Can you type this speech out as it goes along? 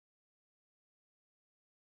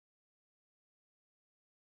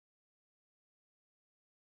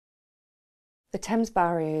The Thames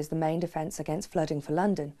Barrier is the main defence against flooding for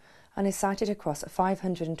London and is sited across a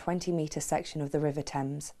 520-metre section of the River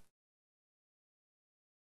Thames.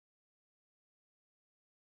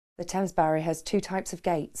 The Thames Barrier has two types of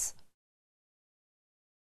gates.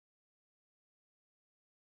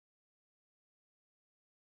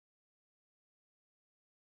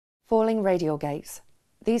 Falling radial gates.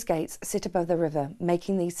 These gates sit above the river,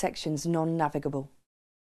 making these sections non-navigable.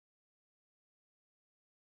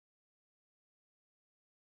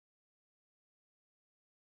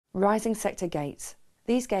 Rising sector gates.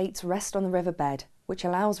 These gates rest on the riverbed, which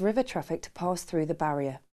allows river traffic to pass through the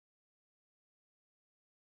barrier.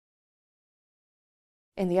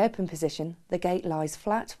 In the open position, the gate lies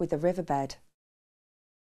flat with the riverbed.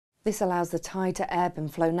 This allows the tide to ebb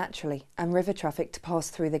and flow naturally and river traffic to pass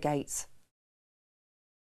through the gates.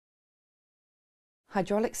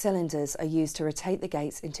 Hydraulic cylinders are used to rotate the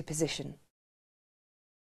gates into position.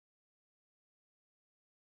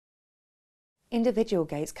 Individual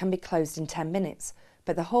gates can be closed in 10 minutes,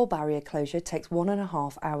 but the whole barrier closure takes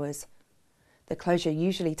 1.5 hours. The closure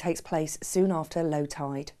usually takes place soon after low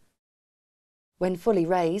tide. When fully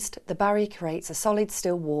raised, the barrier creates a solid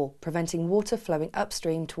steel wall, preventing water flowing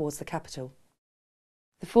upstream towards the capital.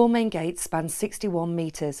 The four main gates span 61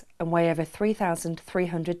 metres and weigh over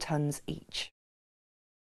 3,300 tonnes each.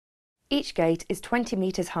 Each gate is 20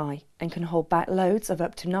 metres high and can hold back loads of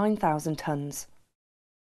up to 9,000 tonnes.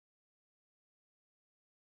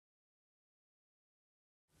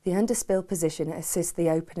 The underspill position assists the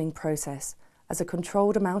opening process, as a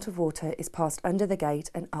controlled amount of water is passed under the gate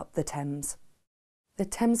and up the Thames. The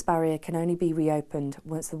Thames Barrier can only be reopened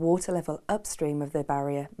once the water level upstream of the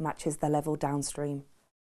barrier matches the level downstream.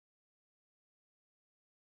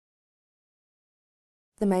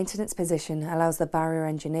 The maintenance position allows the barrier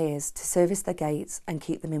engineers to service the gates and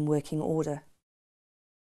keep them in working order.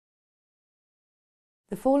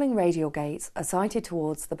 The falling radial gates are sited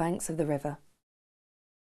towards the banks of the river.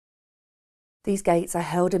 These gates are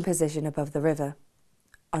held in position above the river,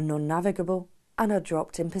 are non-navigable and are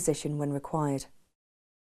dropped in position when required.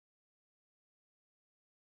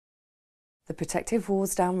 The protective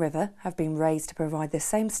walls downriver have been raised to provide the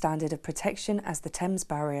same standard of protection as the Thames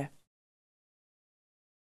Barrier.